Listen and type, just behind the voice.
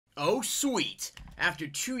Oh, sweet. After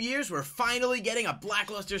 2 years, we're finally getting a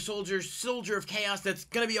Blackluster Soldier of Chaos that's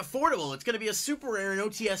gonna be affordable. It's gonna be a super rare in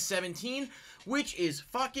OTS 17, which is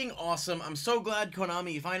fucking awesome. I'm so glad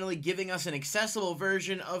Konami is finally giving us an accessible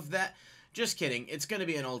version of that. Just kidding. It's gonna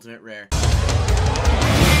be an ultimate rare.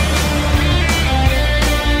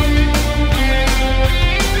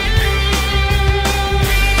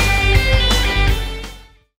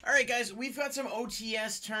 Alright guys, we've got some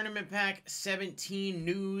OTS Tournament Pack 17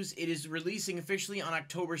 news. It is releasing officially on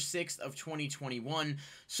October 6th of 2021.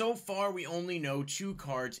 So far, we only know 2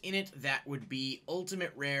 cards in it. That would be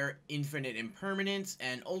Ultimate Rare Infinite Impermanence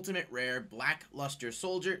and Ultimate Rare Blackluster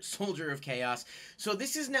Soldier of Chaos. So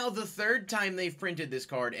this is now the 3rd time they've printed this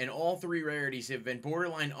card, and all 3 rarities have been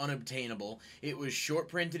borderline unobtainable. It was short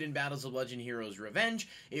printed in Battles of Legend Heroes Revenge.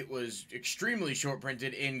 It was extremely short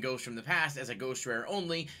printed in Ghost from the Past as a Ghost Rare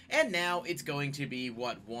only. And now it's going to be,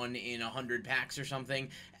 what, 1 in 100 packs or something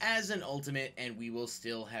as an ultimate, and we will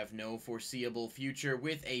still have no foreseeable future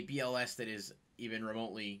with a BLS that is even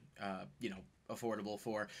remotely, affordable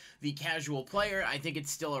for the casual player. I think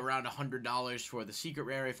it's still around $100 for the secret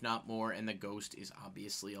rare, if not more, and the Ghost is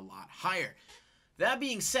obviously a lot higher. That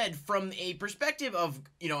being said, from a perspective of,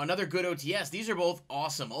 another good OTS, these are both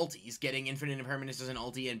awesome ultis. Getting Infinite Impermanence as an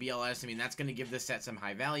ulti and BLS, I mean, that's going to give this set some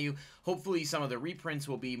high value. Hopefully, some of the reprints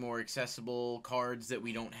will be more accessible cards that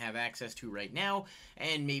we don't have access to right now,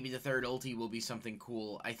 and maybe the 3rd ulti will be something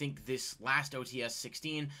cool. I think this last OTS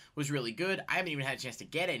 16 was really good. I haven't even had a chance to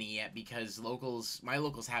get any yet because my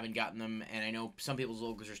locals haven't gotten them, and I know some people's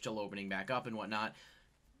locals are still opening back up and whatnot.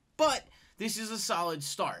 But this is a solid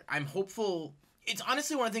start. I'm hopeful. It's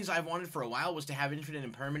honestly one of the things I've wanted for a while was to have Infinite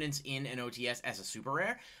Impermanence in an OTS as a super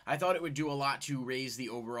rare. I thought it would do a lot to raise the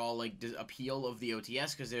overall appeal of the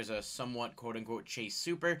OTS because there's a somewhat quote-unquote chase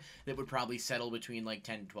super that would probably settle between like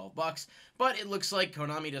 10 to 12 bucks. But it looks like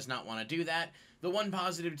Konami does not want to do that. The one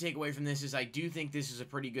positive to take away from this is I do think this is a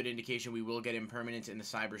pretty good indication we will get Impermanence in the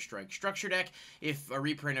Cyber Strike structure deck. If a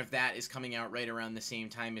reprint of that is coming out right around the same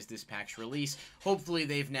time as this pack's release, hopefully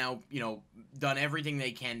they've now, done everything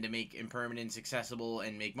they can to make Impermanence accessible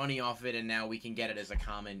and make money off of it, and now we can get it as a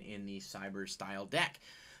common in the Cyber style deck.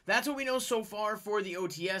 That's what we know so far for the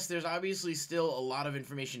OTS. There's obviously still a lot of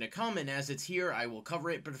information to come, and as it's here, I will cover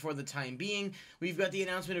it, but for the time being, we've got the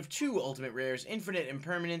announcement of 2 Ultimate Rares, Infinite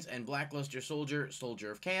Impermanence and Blackluster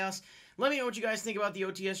Soldier of Chaos. Let me know what you guys think about the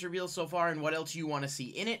OTS reveal so far and what else you want to see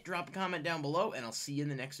in it. Drop a comment down below, and I'll see you in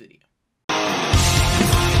the next video.